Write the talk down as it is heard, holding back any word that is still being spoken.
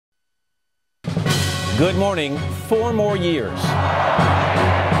Good morning. 4 more years.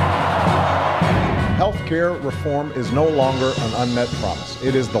 Health care reform is no longer an unmet promise.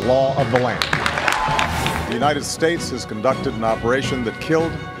 It is the law of the land. The United States has conducted an operation that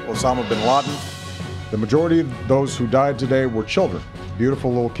killed Osama bin Laden. The majority of those who died today were children,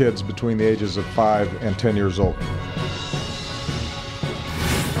 beautiful little kids between the ages of 5 and 10 years old.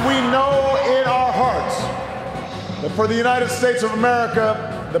 We know in our hearts that for the United States of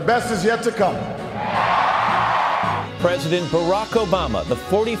America, the best is yet to come. President Barack Obama, the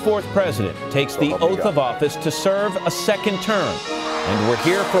 44th president, takes the oath of office to serve a second term. And we're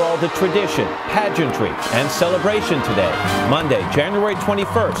here for all the tradition, pageantry, and celebration today, Monday, January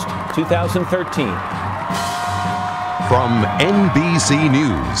 21st, 2013. From NBC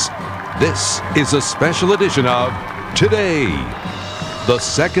News, this is a special edition of Today, the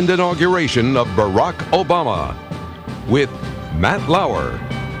second inauguration of Barack Obama, with Matt Lauer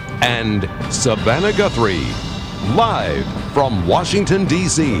and Savannah Guthrie, live from Washington,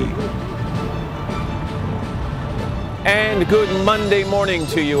 D.C. And good Monday morning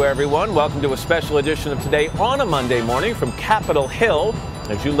to you, everyone. Welcome to a special edition of Today on a Monday morning from Capitol Hill.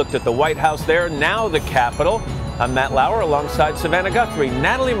 As you looked at the White House there, now the Capitol. I'm Matt Lauer alongside Savannah Guthrie,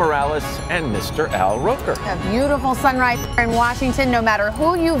 Natalie Morales, and Mr. Al Roker. A beautiful sunrise here in Washington. No matter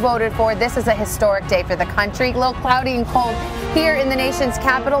who you voted for, this is a historic day for the country. A little cloudy and cold here in the nation's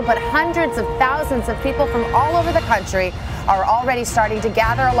capital, but hundreds of thousands of people from all over the country are already starting to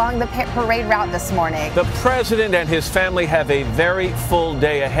gather along the parade route this morning. The president and his family have a very full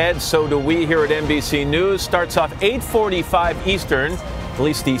day ahead. So do we here at NBC News. Starts off 8:45 Eastern. At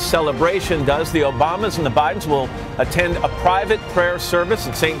least the celebration does. The Obamas and the Bidens will attend a private prayer service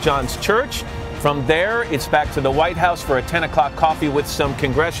at St. John's Church. From there, it's back to the White House for a 10 o'clock coffee with some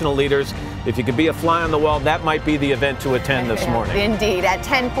congressional leaders. If you could be a fly on the wall, that might be the event to attend this morning. Indeed. At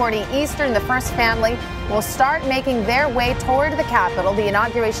 10:40 Eastern, the first family will start making their way toward the Capitol. The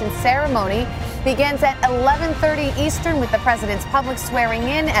inauguration ceremony begins at 11:30 Eastern with the president's public swearing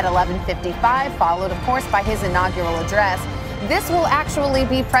in at 11:55, followed, of course, by his inaugural address. This will actually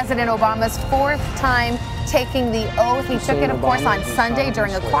be President Obama's 4th time taking the oath. He took it, of course, on Sunday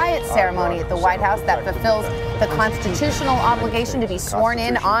during a quiet ceremony at the White House that fulfills the constitutional obligation to be sworn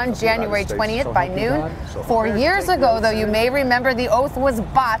in on January 20th by noon. 4 years ago, though, you may remember the oath was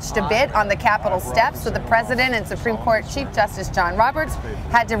botched a bit on the Capitol steps, so the president and Supreme Court Chief Justice John Roberts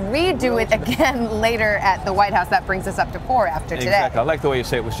had to redo it again later at the White House. That brings us up to 4 after today. Exactly. I like the way you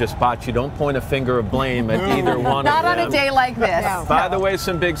say it was just botched. You don't point a finger of blame at either one of them. Not on a day like this. By the way,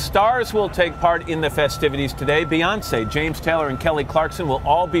 some big stars will take part in the festivities today. Beyonce, James Taylor, and Kelly Clarkson will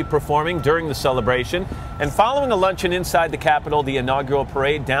all be performing during the celebration. And following a luncheon inside the Capitol, the inaugural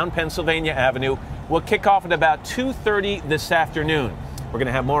parade down Pennsylvania Avenue will kick off at about 2:30 this afternoon. We're going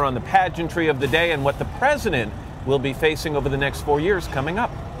to have more on the pageantry of the day and what the president will be facing over the next 4 years coming up.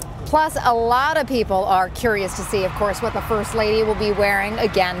 Plus, a lot of people are curious to see, of course, what the First Lady will be wearing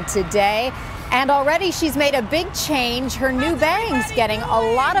again today. And already she's made a big change. Her new bangs getting a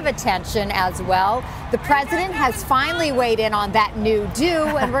lot of attention as well. The president has finally weighed in on that new do,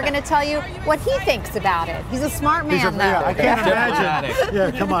 and we're going to tell you what he thinks about it. He's a smart man, though. Yeah, I can't imagine.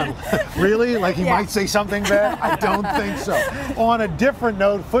 Yeah, come on. Really? Like he might say something bad? I don't think so. On a different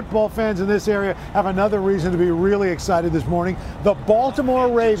note, football fans in this area have another reason to be really excited this morning. The Baltimore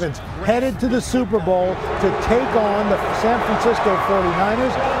Ravens headed to the Super Bowl to take on the San Francisco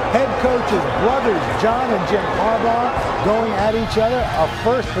 49ers. Head coaches, brothers John and Jim Harbaugh, going at each other. A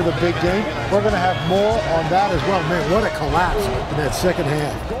first for the big game. We're going to have more on that as well. Man, what a collapse in that second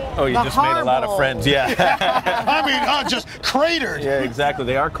half. Oh, you just made a lot of friends. Yeah. I mean, just cratered. Yeah, exactly.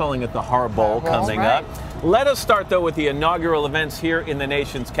 They are calling it the Har Bowl coming up. Let us start, though, with the inaugural events here in the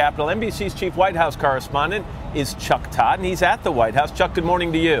nation's capital. NBC's chief White House correspondent is Chuck Todd, and he's at the White House. Chuck, good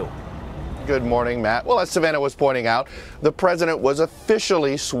morning to you. Good morning, Matt. Well, as Savannah was pointing out, the president was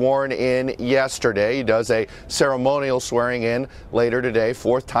officially sworn in yesterday. He does a ceremonial swearing in later today,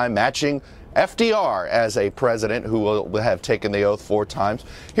 4th time, matching FDR as a president who will have taken the oath 4 times.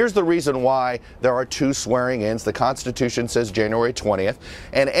 Here's the reason why there are 2 swearing-ins. The Constitution says January 20th,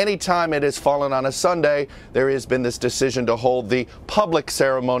 and any time it has fallen on a Sunday, there has been this decision to hold the public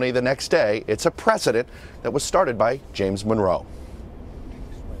ceremony the next day. It's a precedent that was started by James Monroe.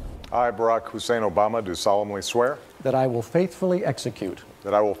 I, Barack Hussein Obama, do solemnly swear that I will faithfully execute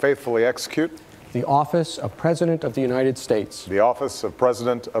that I will faithfully execute the office of President of the United States. The office of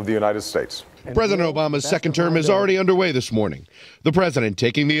President of the United States. President Obama's second term is already underway this morning. The president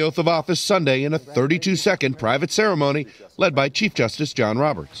taking the oath of office Sunday in a 32-second private ceremony led by Chief Justice John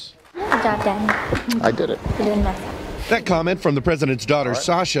Roberts. Good job, Daddy. I did it. You're doing nice. That comment from the president's daughter,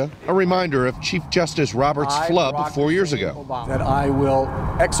 Sasha, a reminder of Chief Justice Roberts' flub 4 years ago. That I will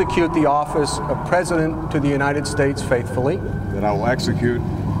execute the office of President to the United States faithfully. That I will execute.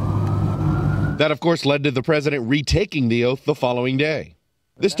 That, of course, led to the president retaking the oath the following day.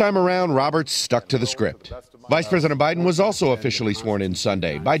 This time around, Roberts stuck to the script. Vice President Biden was also officially sworn in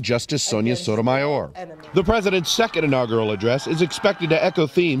Sunday by Justice Sonia Sotomayor. The president's second inaugural address is expected to echo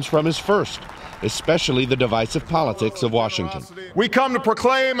themes from his first, especially the divisive politics of Washington. We come to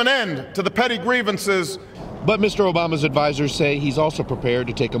proclaim an end to the petty grievances. But Mr. Obama's advisors say he's also prepared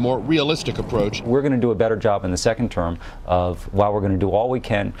to take a more realistic approach. We're going to do a better job in the second term of, while we're going to do all we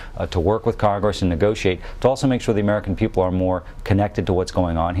can to work with Congress and negotiate, to also make sure the American people are more connected to what's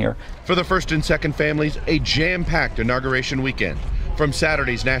going on here. For the first and second families, a jam-packed inauguration weekend, from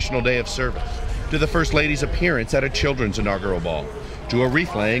Saturday's National Day of Service to the First Lady's appearance at a children's inaugural ball, to a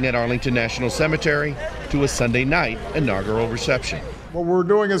wreath laying at Arlington National Cemetery, to a Sunday night inaugural reception. What we're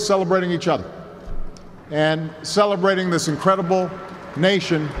doing is celebrating each other and celebrating this incredible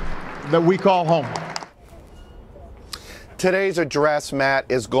nation that we call home. Today's address, Matt,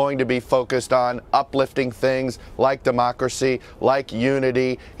 is going to be focused on uplifting things like democracy, like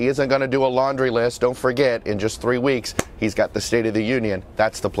unity. He isn't going to do a laundry list. Don't forget, in just 3 weeks, he's got the State of the Union.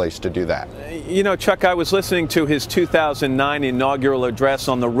 That's the place to do that. You know, Chuck, I was listening to his 2009 inaugural address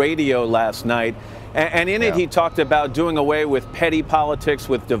on the radio last night. And in it, he talked about doing away with petty politics,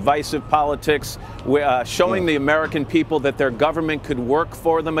 with divisive politics, showing the American people that their government could work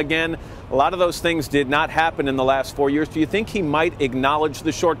for them again. A lot of those things did not happen in the last 4 years. Do you think he might acknowledge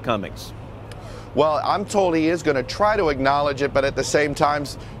the shortcomings? Well, I'm told he is going to try to acknowledge it, but at the same time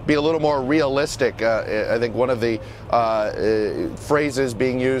be a little more realistic. I think one of the phrases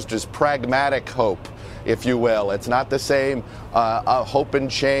being used is pragmatic hope, if you will. It's not the same hope and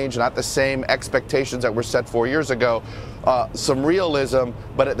change, not the same expectations that were set 4 years ago. Some realism,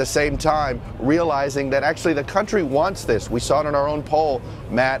 but at the same time realizing that actually the country wants this. We saw it in our own poll,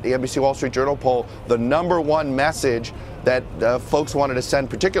 Matt, the NBC Wall Street Journal poll. The #1 message that folks wanted to send,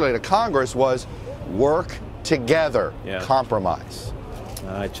 particularly to Congress, was work together, compromise.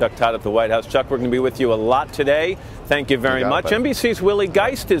 Chuck Todd at the White House. Chuck, we're going to be with you a lot today. Thank you very much. NBC's Willie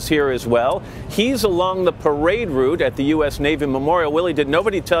Geist is here as well. He's along the parade route at the U.S. Navy Memorial. Willie, did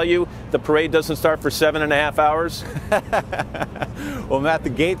nobody tell you the parade doesn't start for 7.5 hours? Well, Matt, the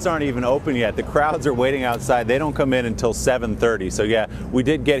gates aren't even open yet. The crowds are waiting outside. They don't come in until 7:30. So, yeah, we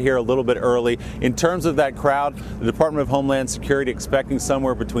did get here a little bit early. In terms of that crowd, the Department of Homeland Security expecting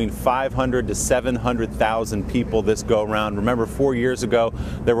somewhere between 500 to 700,000 people this go-around. Remember, 4 years ago,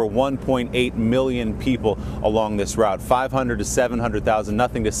 there were 1.8 million people along this route. 500 to 700,000,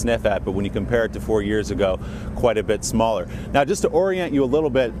 nothing to sniff at, but when you compare it to 4 years ago, quite a bit smaller. Now, just to orient you a little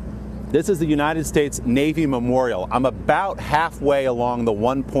bit, this is the United States Navy Memorial. I'm about halfway along the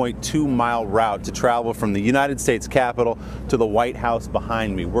 1.2-mile route to travel from the United States Capitol to the White House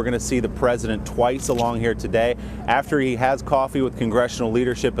behind me. We're going to see the president twice along here today. After he has coffee with congressional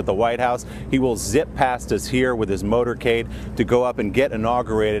leadership at the White House, he will zip past us here with his motorcade to go up and get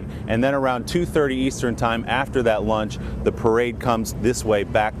inaugurated. And then around 2:30 Eastern Time, after that lunch, the parade comes this way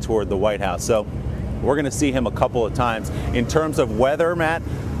back toward the White House. So we're going to see him a couple of times. In terms of weather, Matt,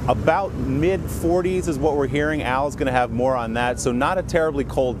 about mid-40s is what we're hearing. Al's going to have more on that. So not a terribly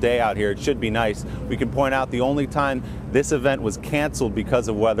cold day out here. It should be nice. We can point out the only time this event was canceled because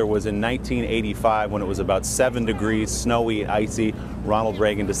of weather was in 1985 when it was about 7 degrees, snowy, icy. Ronald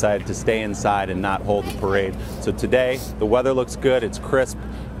Reagan decided to stay inside and not hold the parade. So today, the weather looks good. It's crisp.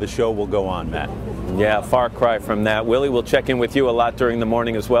 The show will go on, Matt. Yeah, far cry from that. Willie, we'll check in with you a lot during the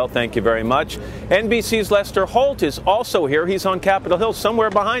morning as well. Thank you very much. NBC's Lester Holt is also here. He's on Capitol Hill somewhere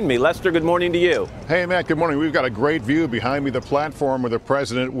behind me. Lester, good morning to you. Hey, Matt, good morning. We've got a great view behind me, the platform where the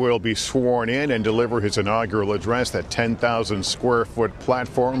president will be sworn in and deliver his inaugural address. That 10,000 square foot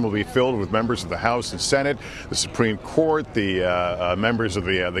platform will be filled with members of the House and Senate, the Supreme Court, the members of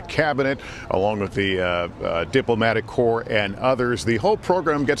the cabinet, along with the diplomatic corps and others. The whole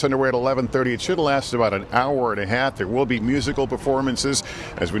program gets underway at 11:30. It should last about an hour and a half. There will be musical performances.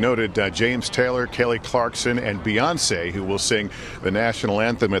 As we noted, James Taylor, Kelly Clarkson, and Beyonce, who will sing the national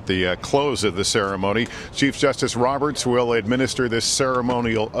anthem at the close of the ceremony. Chief Justice Roberts will administer this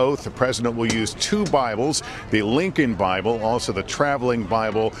ceremonial oath. The president will use 2 Bibles, the Lincoln Bible, also the traveling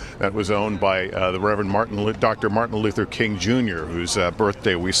Bible that was owned by the Reverend Dr. Martin Luther King Jr., whose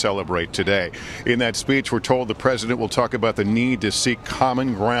birthday we celebrate today. In that speech, we're told the president will talk about the need to seek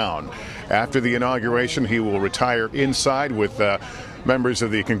common ground. After the inauguration, he will retire inside with members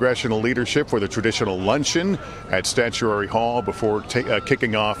of the congressional leadership for the traditional luncheon at Statuary Hall before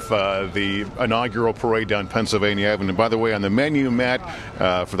kicking off the inaugural parade down Pennsylvania Avenue. And by the way, on the menu, Matt,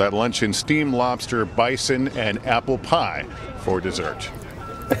 for that luncheon, steamed lobster, bison, and apple pie for dessert.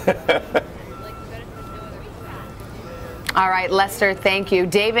 All right, Lester, thank you.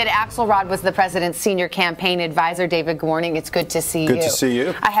 David Axelrod was the president's senior campaign advisor. David, good morning. It's good to see you. Good to see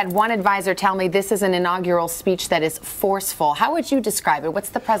you. I had one advisor tell me this is an inaugural speech that is forceful. How would you describe it? What's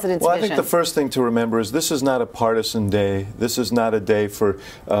the president's vision? Well, I think the first thing to remember is this is not a partisan day. This is not a day for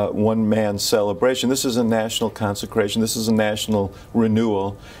one man's celebration. This is a national consecration. This is a national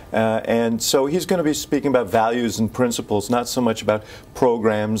renewal. And so he's going to be speaking about values and principles, not so much about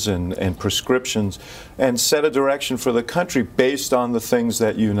programs and prescriptions, and set a direction for the country based on the things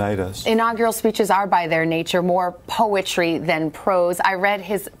that unite us. Inaugural speeches are by their nature more poetry than prose. I read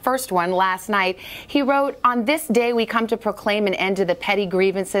his first one last night. He wrote, "On this day we come to proclaim an end to the petty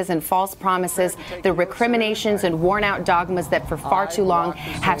grievances and false promises, the recriminations and worn-out dogmas that for far too long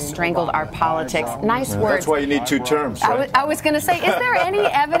have strangled our politics." Nice words. That's why you need 2 terms, right? I was going to say, is there any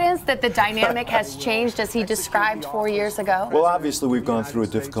evidence that the dynamic has changed as he described 4 years ago? Well, obviously we've gone through a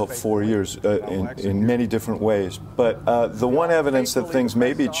difficult 4 years in many different ways, but the one evidence that things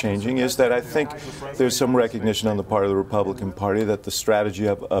may be changing is that I think there's some recognition on the part of the Republican Party that the strategy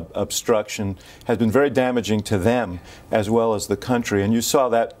of obstruction has been very damaging to them as well as the country. And you saw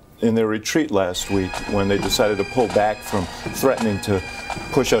that in their retreat last week when they decided to pull back from threatening to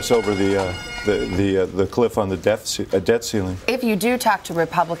push us over the cliff on the debt ceiling. If you do talk to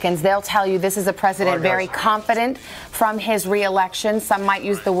Republicans, they'll tell you this is a president very confident from his re-election. Some might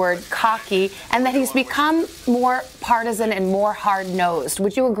use the word cocky, and that he's become more partisan and more hard-nosed.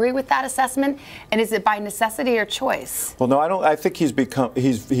 Would you agree with that assessment? And is it by necessity or choice? Well, no, I don't. I think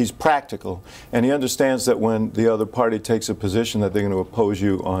he's practical, and he understands that when the other party takes a position that they're going to oppose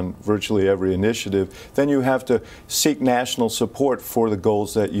you on virtually every initiative, then you have to seek national support for the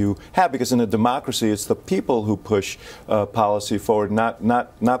goals that you have, because in a democracy, it's the people who push policy forward, not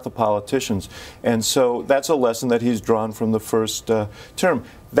the politicians. And so that's a lesson that he's drawn from the first term.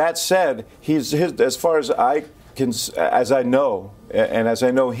 That said, as far as I know, and as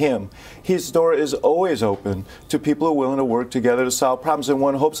I know him, his door is always open to people who are willing to work together to solve problems. And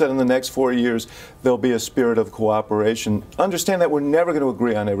one hopes that in the next 4 years there'll be a spirit of cooperation. Understand that we're never going to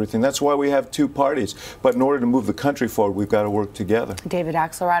agree on everything. That's why we have 2 parties. But in order to move the country forward, we've got to work together. David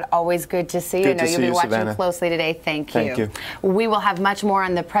Axelrod, always good to see you. Good I know you'll be watching Savannah. closely today. Thank you. Thank you. We will have much more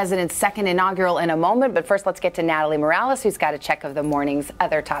on the president's second inaugural in a moment. But first, let's get to Natalie Morales, who's got a check of the morning's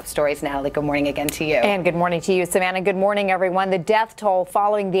other top stories. Natalie, good morning again to you. And good morning to you, Savannah. Good morning, everyone. The death toll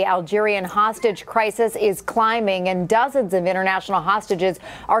following the Algerian hostage crisis is climbing, and dozens of international hostages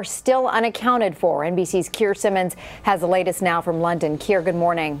are still unaccounted for. NBC's Keir Simmons has the latest now from London. Keir, good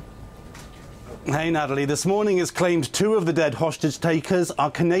morning. Hey, Natalie. This morning has claimed 2 of the dead hostage takers are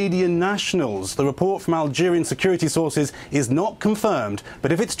Canadian nationals. The report from Algerian security sources is not confirmed,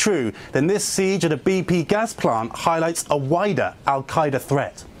 but if it's true, then this siege at a BP gas plant highlights a wider al-Qaeda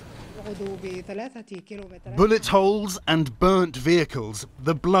threat. Bullet holes and burnt vehicles,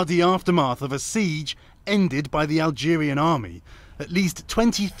 the bloody aftermath of a siege ended by the Algerian army. At least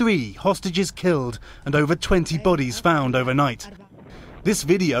 23 hostages killed and over 20 bodies found overnight. This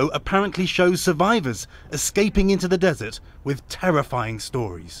video apparently shows survivors escaping into the desert with terrifying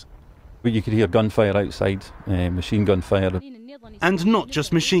stories. You could hear gunfire outside, machine gun fire. And not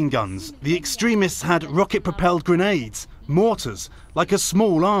just machine guns. The extremists had rocket-propelled grenades, mortars, like a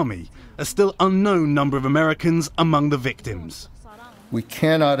small army. A still unknown number of Americans among the victims. We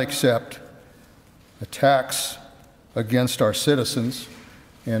cannot accept attacks against our citizens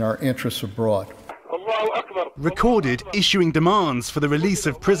and our interests abroad. Recorded issuing demands for the release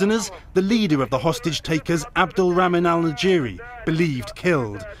of prisoners, the leader of the hostage takers, Abdulrahman al-Najeri, believed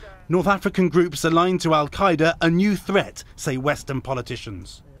killed. North African groups aligned to al-Qaeda a new threat, say Western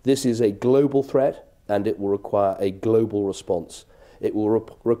politicians. This is a global threat, and it will require a global response. It will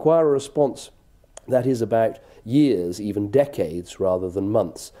require a response that is about years, even decades, rather than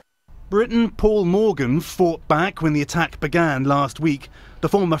months. Britain Paul Morgan fought back when the attack began last week. The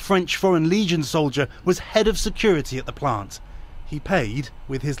former French Foreign Legion soldier was head of security at the plant. He paid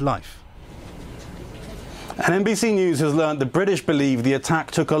with his life. And NBC News has learned the British believe the attack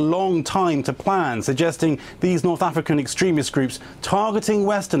took a long time to plan, suggesting these North African extremist groups targeting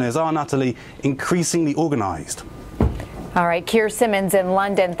Westerners are, Natalie, increasingly organised. All right, Keir Simmons in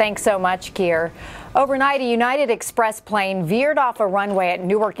London. Thanks so much, Keir. Overnight, a United Express plane veered off a runway at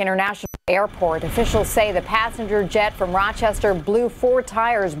Newark International Airport. Officials say the passenger jet from Rochester blew 4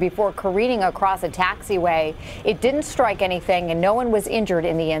 tires before careening across a taxiway. It didn't strike anything and no one was injured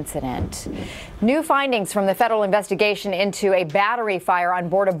in the incident. New findings from the federal investigation into a battery fire on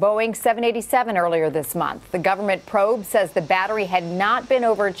board a Boeing 787 earlier this month. The government probe says the battery had not been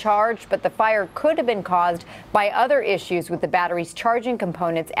overcharged, but the fire could have been caused by other issues with the battery's charging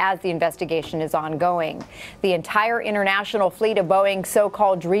components as the investigation is ongoing. The entire international fleet of Boeing's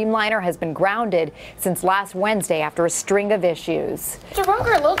so-called Dreamliner has been grounded since last Wednesday after a string of issues. Mr.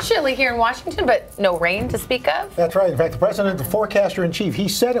 Roker, a little chilly here in Washington, but no rain to speak of? That's right. In fact, the president, the forecaster-in-chief, he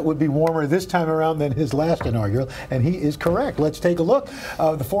said it would be warmer this time around than his last inaugural, and he is correct. Let's take a look.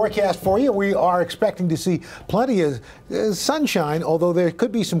 The forecast for you. We are expecting to see plenty of sunshine, although there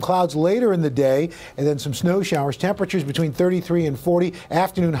could be some clouds later in the day and then some snow showers. Temperatures between 33 and 40.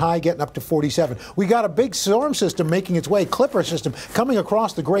 Afternoon high getting up to 47. We got a big storm system making its way, Clipper system, coming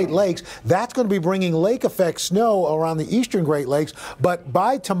across the Great Lakes. That's going to be bringing lake effect snow around the eastern Great Lakes. But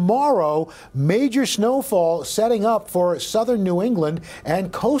by tomorrow, major snowfall setting up for southern New England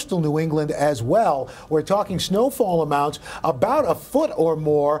and coastal New England as well. We're talking snowfall amounts about a foot or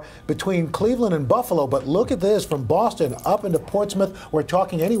more between Cleveland and Buffalo. But look at this, from Boston up into Portsmouth, we're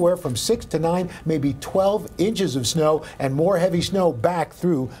talking anywhere from 6 to 9, maybe 12 inches of snow and more heavy snow back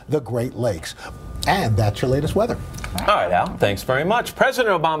through the Great Lakes. And that's your latest weather. All right, Al, thanks very much.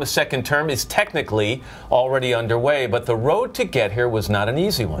 President Obama's second term is technically already underway, but the road to get here was not an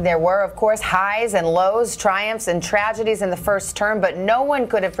easy one. There were, of course, highs and lows, triumphs and tragedies in the first term, but no one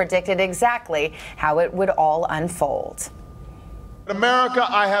could have predicted exactly how it would all unfold. In America,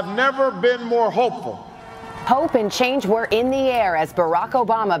 I have never been more hopeful. Hope and change were in the air as Barack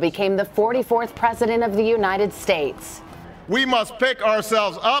Obama became the 44th president of the United States. We must pick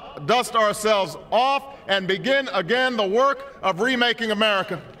ourselves up, dust ourselves off, and begin again the work of remaking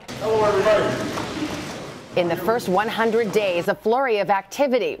America. Hello, everybody. In the first 100 days, a flurry of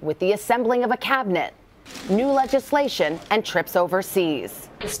activity with the assembling of a cabinet, new legislation, and trips overseas.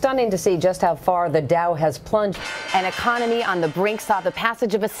 It's stunning to see just how far the Dow has plunged. An economy on the brink saw the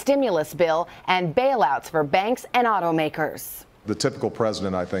passage of a stimulus bill and bailouts for banks and automakers. The typical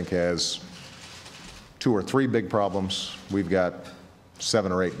president, I think, has 2 or 3 big problems. We've got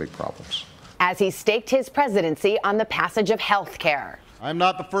 7 or 8 big problems. As he staked his presidency on the passage of health care. I'm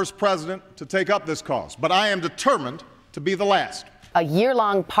not the first president to take up this cause, but I am determined to be the last. A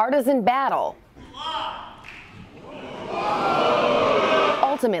year-long partisan battle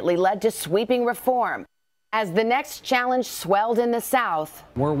ultimately led to sweeping reform. As the next challenge swelled in the South,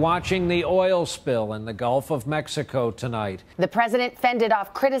 we're watching the oil spill in the Gulf of Mexico tonight. The president fended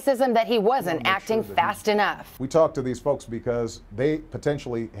off criticism that he wasn't acting fast enough. We talked to these folks because they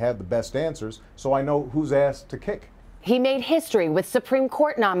potentially had the best answers, so I know who's asked to kick. He made history with Supreme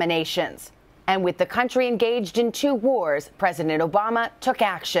Court nominations. And with the country engaged in 2 wars, President Obama took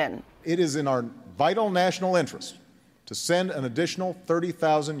action. It is in our vital national interest to send an additional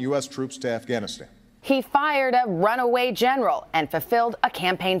 30,000 U.S. troops to Afghanistan. He fired a runaway general and fulfilled a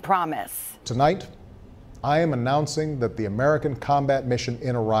campaign promise. Tonight, I am announcing that the American combat mission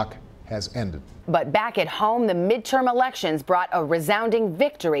in Iraq has ended. But back at home, the midterm elections brought a resounding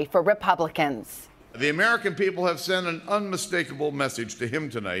victory for Republicans. The American people have sent an unmistakable message to him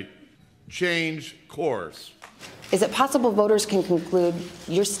tonight: change course. Is it possible voters can conclude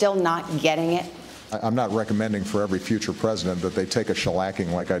you're still not getting it? I'm not recommending for every future president that they take a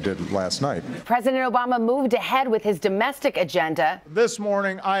shellacking like I did last night. President Obama moved ahead with his domestic agenda. This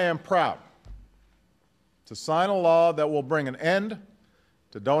morning, I am proud to sign a law that will bring an end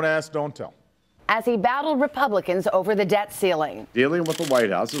to Don't Ask, Don't Tell. As he battled Republicans over the debt ceiling. Dealing with the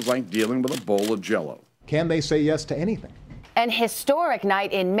White House is like dealing with a bowl of Jell-O. Can they say yes to anything? An historic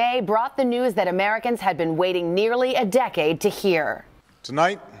night in May brought the news that Americans had been waiting nearly a decade to hear.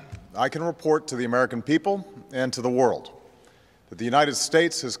 Tonight, I can report to the American people and to the world that the United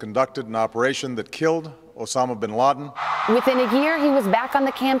States has conducted an operation that killed Osama bin Laden. Within a year, he was back on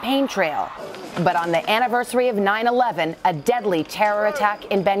the campaign trail. But on the anniversary of 9/11, a deadly terror attack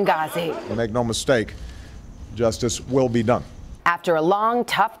in Benghazi. Make no mistake, justice will be done. After a long,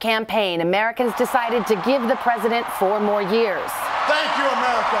 tough campaign, Americans decided to give the president 4 more years. Thank you,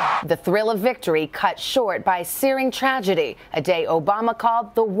 America. The thrill of victory cut short by searing tragedy, a day Obama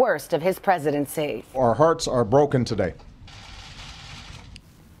called the worst of his presidency. Our hearts are broken today.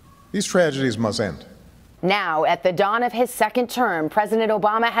 These tragedies must end. Now, at the dawn of his second term, President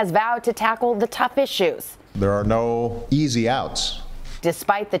Obama has vowed to tackle the tough issues. There are no easy outs.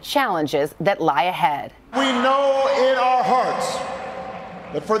 Despite the challenges that lie ahead. We know in our hearts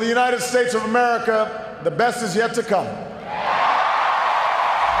that for the United States of America, the best is yet to come.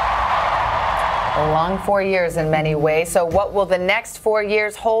 A long 4 years in many ways. So what will the next 4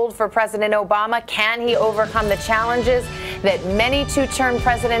 years hold for President Obama? Can he overcome the challenges that many two-term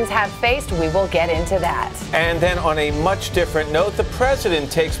presidents have faced? We will get into that. And then on a much different note, the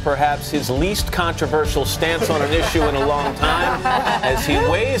president takes perhaps his least controversial stance on an issue in a long time as he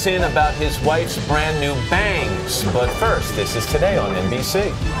weighs in about his wife's brand new bangs. But first, this is Today on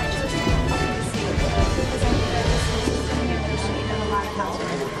NBC.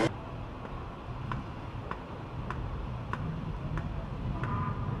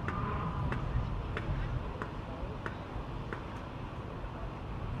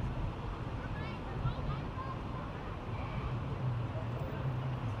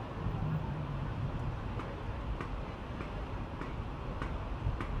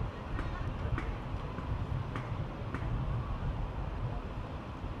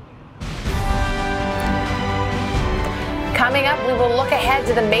 Coming up, we will look ahead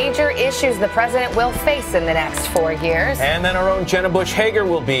to the major issues the president will face in the next 4 years. And then our own Jenna Bush Hager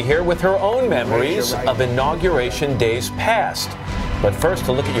will be here with her own memories of Inauguration days past. But first,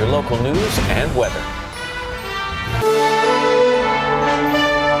 a look at your local news and weather.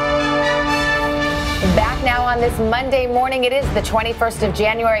 Back now on this Monday morning. It is the 21st of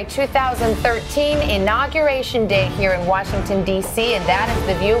January, 2013, Inauguration Day here in Washington, D.C., and that is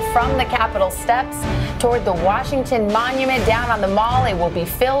the view from the Capitol steps toward the Washington Monument down on the Mall. It will be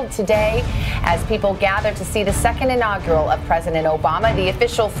filled today as people gather to see the second inaugural of President Obama. The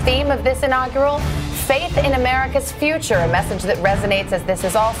official theme of this inaugural, Faith in America's Future, a message that resonates as this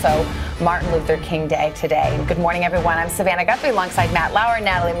is also Martin Luther King Day today. Good morning, everyone. I'm Savannah Guthrie alongside Matt Lauer,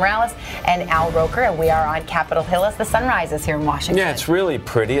 Natalie Morales, and Al Roker, and we are on Capitol Hill as the sun rises here in Washington. Yeah, it's really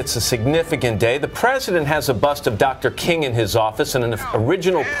pretty. It's a significant day. The president has a bust of Dr. King in his office and an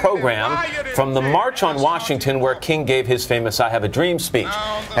original program from the March on Washington where King gave his famous I Have a Dream speech.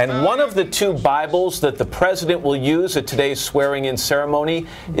 And one of the two Bibles that the president will use at today's swearing-in ceremony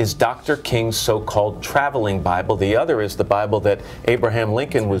is Dr. King's so-called traveling Bible. The other is the Bible that Abraham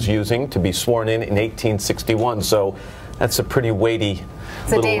Lincoln was using to be sworn in 1861. So that's a pretty weighty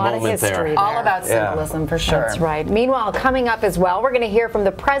little moment there. All about symbolism, for sure. That's right. Meanwhile, coming up as well, we're going to hear from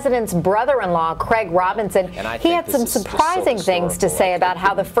the president's brother-in-law, Craig Robinson. He had some surprising things to say about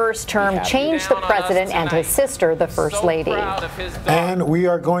how the first term changed the president and his sister, the first lady. And we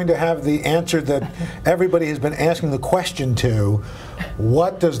are going to have the answer that everybody has been asking the question to.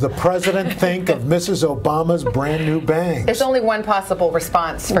 What does the president think of Mrs. Obama's brand new bangs? There's only one possible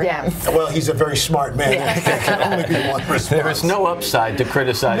response for him. Well, he's a very smart man. There can only be one response. There is no upside to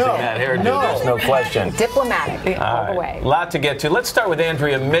criticizing that hairdo. There's no question. Diplomatic all the way. A lot to get to. Let's start with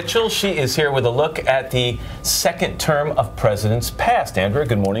Andrea Mitchell. She is here with a look at the second term of presidents past. Andrea,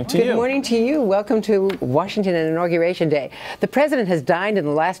 good morning to you. Good morning to you. Welcome to Washington and Inauguration Day. The president has dined in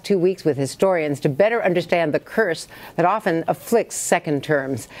the last 2 weeks with historians to better understand the curse that often afflicts second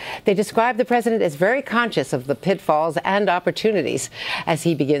terms. They describe the president as very conscious of the pitfalls and opportunities as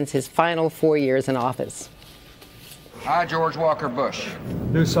he begins his final 4 years in office. I, George Walker Bush,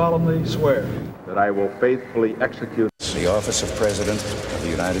 do solemnly swear that I will faithfully execute the office of President of the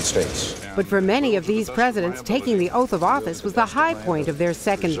United States. But for many of these presidents, taking the oath of office was the high point of their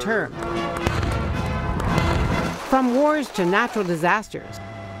second term. From wars to natural disasters,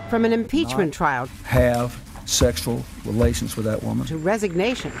 from an impeachment trial Have sexual relations with that woman. to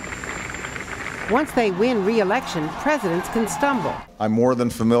resignation. Once they win re-election, presidents can stumble. I'm more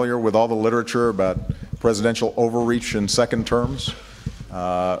than familiar with all the literature about presidential overreach in second terms.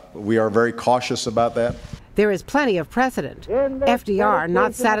 We are very cautious about that. There is plenty of precedent. FDR,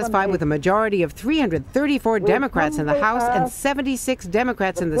 not satisfied with a majority of 334 Democrats in the House and 76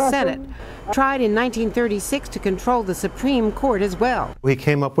 Democrats in the Senate, tried in 1936 to control the Supreme Court as well. He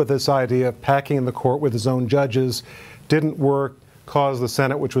came up with this idea of packing the court with his own judges. Didn't work, caused the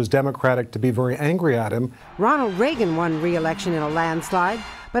Senate, which was Democratic, to be very angry at him. Ronald Reagan won re-election in a landslide,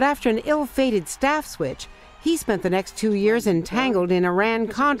 but after an ill-fated staff switch, he spent the next 2 years entangled in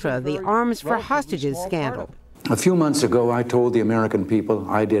Iran-Contra, the arms for hostages scandal. A few months ago, I told the American people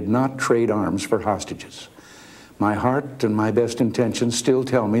I did not trade arms for hostages. My heart and my best intentions still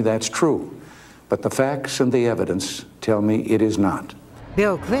tell me that's true, but the facts and the evidence tell me it is not.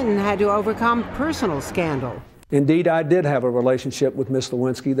 Bill Clinton had to overcome personal scandal. Indeed, I did have a relationship with Ms.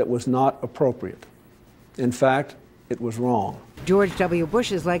 Lewinsky that was not appropriate. In fact, it was wrong. George W.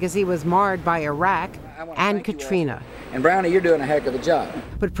 Bush's legacy was marred by Iraq and Katrina. And Brownie, you're doing a heck of a job.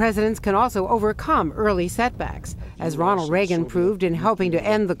 But presidents can also overcome early setbacks, as Ronald Reagan proved in helping to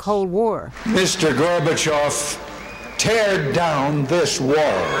end the Cold War. Mr. Gorbachev, tear down this wall.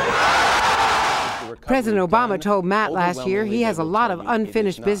 President Obama told Matt last year he has a lot of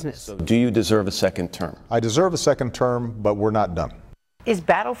unfinished business. Do you deserve a second term? I deserve a second term, but we're not done. Is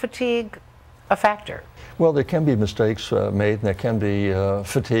battle fatigue a factor? Well, there can be mistakes made, and there can be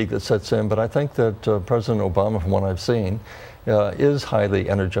fatigue that sets in, but I think that President Obama, from what I've seen, is highly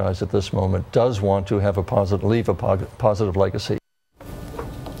energized at this moment, does want to have leave a positive legacy.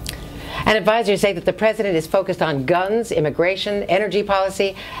 And advisors say that the president is focused on guns, immigration, energy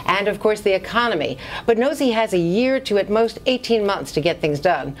policy, and of course the economy, but knows he has a year to at most 18 months to get things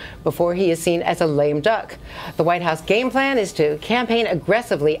done before he is seen as a lame duck. The White House game plan is to campaign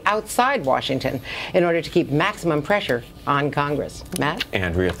aggressively outside Washington in order to keep maximum pressure on Congress. Matt?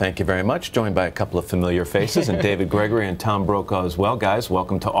 Andrea, thank you very much. Joined by a couple of familiar faces, and David Gregory and Tom Brokaw as well. Guys,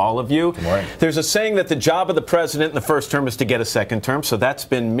 welcome to all of you. Good morning. There's a saying that the job of the president in the first term is to get a second term, so that's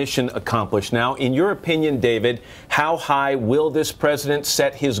been mission accomplished. Now, in your opinion, David, how high will this president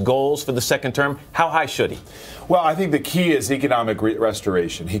set his goals for the second term? How high should he? Well, I think the key is economic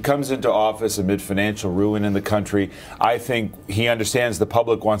restoration. He comes into office amid financial ruin in the country. I think he understands the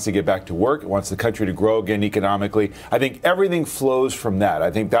public wants to get back to work, wants the country to grow again economically. I think everything flows from that. I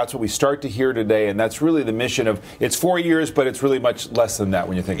think that's what we start to hear today, and that's really the mission of, it's 4 years, but it's really much less than that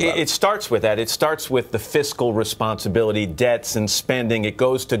when you think about it. It starts with that. It starts with the fiscal responsibility, debts and spending. It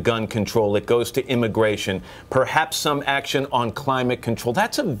goes to gun control. It goes to immigration, perhaps some action on climate control.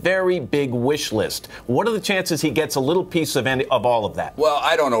 That's a very big wish list. What are the chances he gets a little piece of all of that? Well,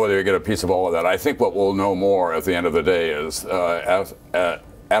 I don't know whether you get a piece of all of that. I think what we'll know more at the end of the day is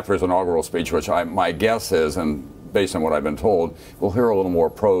after his inaugural speech, which my guess is, and based on what I've been told, we'll hear a little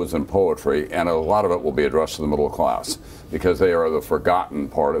more prose and poetry, and a lot of it will be addressed to the middle class, because they are the forgotten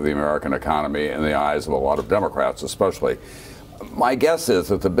part of the American economy in the eyes of a lot of Democrats especially. My guess is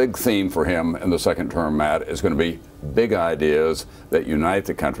that the big theme for him in the second term, Matt, is going to be big ideas that unite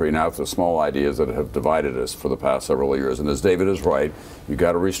the country, not the small ideas that have divided us for the past several years. And as David is right, you've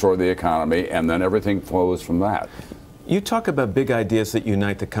got to restore the economy, and then everything flows from that. You talk about big ideas that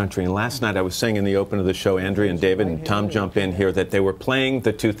unite the country, and last night I was saying in the open of the show, Andrea and David and Tom jump in here, that they were playing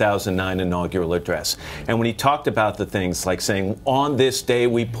the 2009 inaugural address. And when he talked about the things like saying, on this day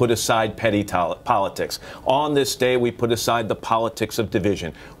we put aside petty politics, on this day we put aside the politics of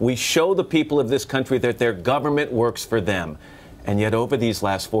division, we show the people of this country that their government works for them. And yet over these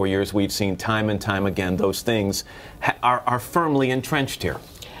last 4 years we've seen time and time again those things are firmly entrenched here.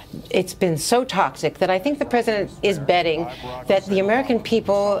 It's been so toxic that I think the president is betting that the American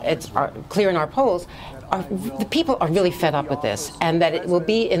people, it's clear in our polls, the people are really fed up with this, and that it will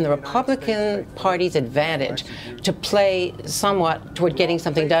be in the Republican Party's advantage to play somewhat toward getting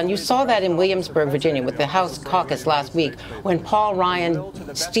something done. You saw that in Williamsburg, Virginia, with the House caucus last week, when Paul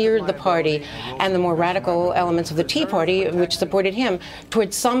Ryan steered the party and the more radical elements of the Tea Party, which supported him,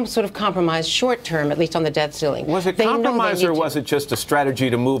 towards some sort of compromise short term, at least on the debt ceiling. Was it compromise, or was it just a strategy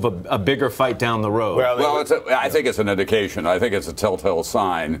to move a bigger fight down the road? Well, I think it's an indication. I think it's a telltale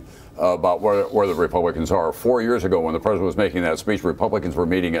sign about where the Republicans are. 4 years ago, when the president was making that speech, Republicans were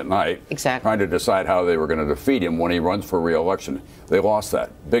meeting at night, trying to decide how they were going to defeat him when he runs for re-election. They lost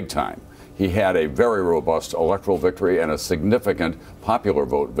that big time. He had a very robust electoral victory and a significant popular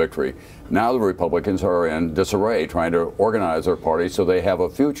vote victory. Now the Republicans are in disarray, trying to organize their party so they have a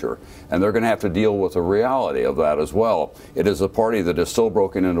future. And they're going to have to deal with the reality of that as well. It is a party that is still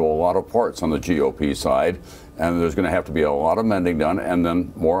broken into a lot of parts on the GOP side, and there's going to have to be a lot of mending done, and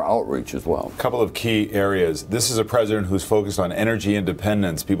then more outreach as well. A couple of key areas. This is a president who's focused on energy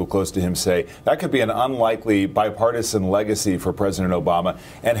independence. People close to him say that could be an unlikely bipartisan legacy for President Obama.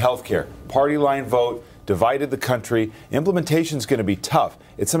 And health care. Party line vote, divided the country. Implementation is going to be tough.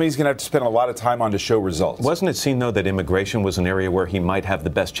 It's something he's going to have to spend a lot of time on to show results. Wasn't it seen, though, that immigration was an area where he might have the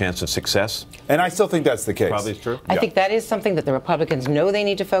best chance of success? And I still think that's the case. Probably true. I think that is something that the Republicans know they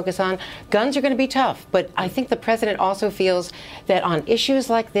need to focus on. Guns are going to be tough, but I think the president also feels that on issues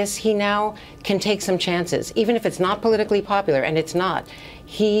like this, he now can take some chances, even if it's not politically popular, and it's not.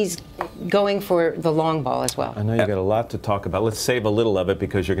 He's going for the long ball as well. I know you've got a lot to talk about. Let's save a little of it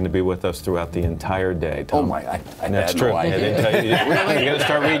because you're going to be with us throughout the entire day, Tom. Oh, my. That's true. I didn't tell you. You've got to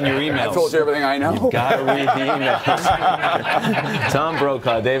start reading your emails. I told you everything I know. You've got to read the emails. Tom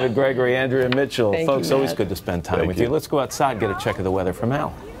Brokaw, David Gregory, Andrea Mitchell. Folks, always good to spend time with you. Let's go outside, get a check of the weather from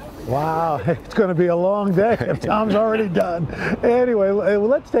Al. Wow, it's going to be a long day. Tom's already done. Anyway,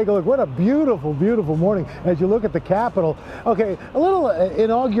 let's take a look. What a beautiful, beautiful morning as you look at the Capitol. Okay, a little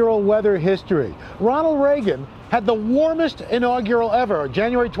inaugural weather history. Ronald Reagan had the warmest inaugural ever,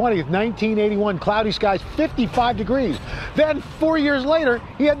 January 20th, 1981, cloudy skies, 55 degrees. Then 4 years later,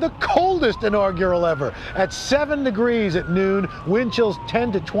 he had the coldest inaugural ever at 7 degrees at noon, wind chills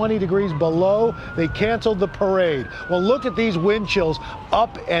 10 to 20 degrees below. They canceled the parade. Well, look at these wind chills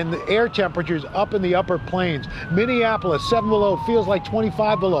up and the air temperatures up in the upper plains. Minneapolis, 7 below, feels like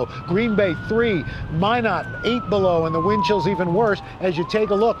 25 below. Green Bay, 3. Minot, 8 below, and the wind chills even worse. As you take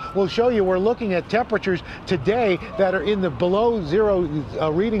a look, we'll show you, we're looking at temperatures today that are in the below zero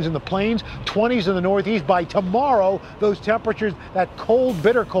readings in the plains, 20s in the northeast. By tomorrow, those temperatures, that cold,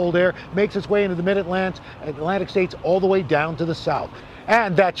 bitter cold air, makes its way into the mid-Atlantic states all the way down to the south.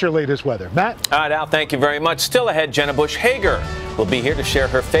 And that's your latest weather. Matt? All right, Al, thank you very much. Still ahead, Jenna Bush Hager will be here to share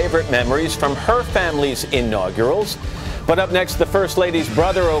her favorite memories from her family's inaugurals. But up next, the First Lady's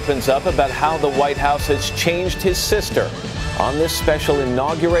brother opens up about how the White House has changed his sister on this special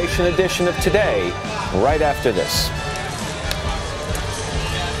inauguration edition of Today, right after this.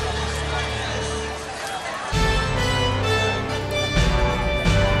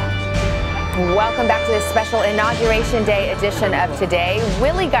 Welcome back to this special Inauguration Day edition of Today.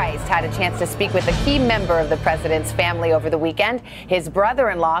 Willie Geist had a chance to speak with a key member of the president's family over the weekend, his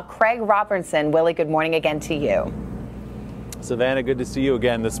brother-in-law, Craig Robinson. Willie, good morning again to you. Savannah, good to see you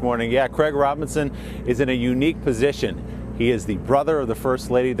again this morning. Yeah, Craig Robinson is in a unique position. He is the brother of the First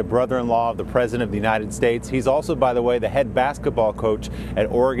Lady, the brother-in-law of the President of the United States. He's also, by the way, the head basketball coach at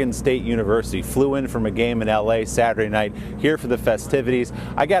Oregon State University. Flew in from a game in LA Saturday night, here for the festivities.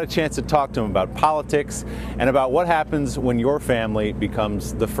 I got a chance to talk to him about politics and about what happens when your family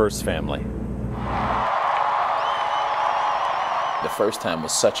becomes the first family. The first time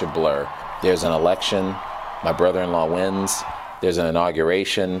was such a blur. There's an election, my brother-in-law wins, there's an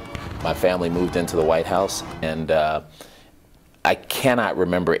inauguration, my family moved into the White House, and I cannot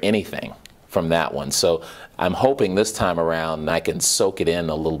remember anything from that one. So I'm hoping this time around I can soak it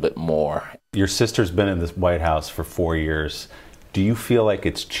in a little bit more. Your sister's been in this White House for 4 years. Do you feel like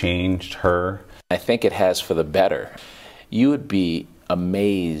it's changed her? I think it has for the better. You would be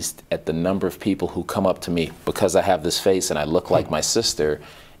amazed at the number of people who come up to me because I have this face and I look like my sister,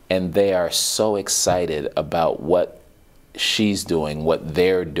 and they are so excited about what she's doing, what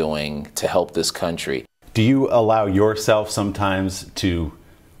they're doing to help this country. Do you allow yourself sometimes to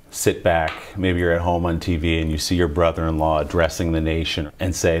sit back, maybe you're at home on TV and you see your brother-in-law addressing the nation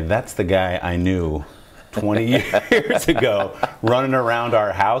and say, that's the guy I knew 20 years ago running around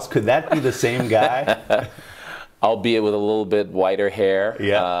our house? Could that be the same guy? Albeit with a little bit whiter hair.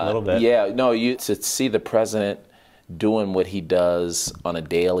 Yeah, a little bit. Yeah, no, to see the president doing what he does on a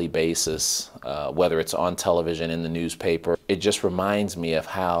daily basis, whether it's on television, in the newspaper, it just reminds me of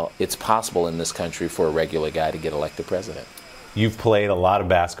how it's possible in this country for a regular guy to get elected president. You've played a lot of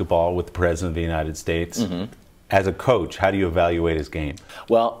basketball with the President of the United States. As a coach, how do you evaluate his game?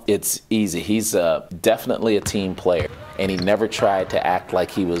 Well, it's easy. He's definitely a team player, and he never tried to act like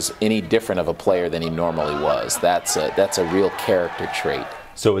he was any different of a player than he normally was. That's a real character trait.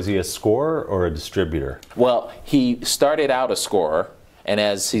 So is he a scorer or a distributor? Well, he started out a scorer, and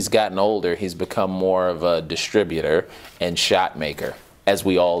as he's gotten older, he's become more of a distributor and shot maker, as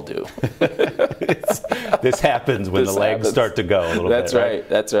we all do. This happens when the legs start to go a little bit. That's right,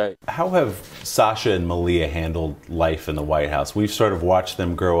 that's right. How have Sasha and Malia handled life in the White House? We've sort of watched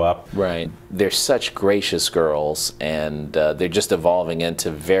them grow up. Right. They're such gracious girls, and they're just evolving into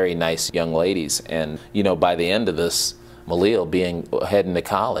very nice young ladies. And, you know, by the end of this, Malia heading to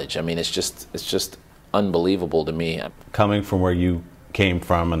college. I mean, it's just unbelievable to me. Coming from where you came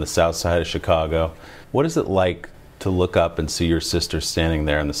from on the south side of Chicago, what is it like to look up and see your sister standing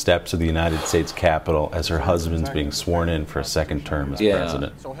there on the steps of the United States Capitol as her husband's being sworn in for a second term as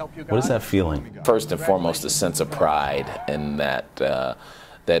president? What is that feeling? First and foremost, a sense of pride in that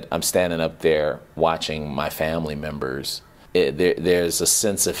that I'm standing up there watching my family members. There's a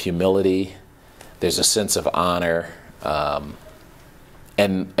sense of humility. There's a sense of honor.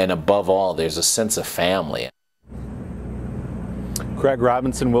 And above all, there's a sense of family. Craig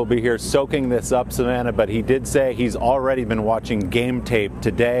Robinson will be here soaking this up, Savannah, but he did say he's already been watching game tape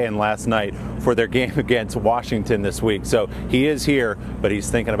today and last night for their game against Washington this week. So he is here, but he's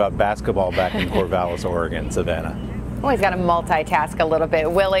thinking about basketball back in Corvallis, Oregon. Savannah. Well, he's got to multitask a little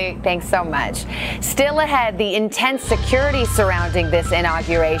bit. Willie, thanks so much. Still ahead, the intense security surrounding this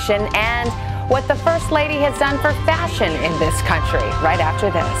inauguration and what the First Lady has done for fashion in this country right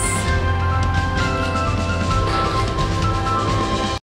after this.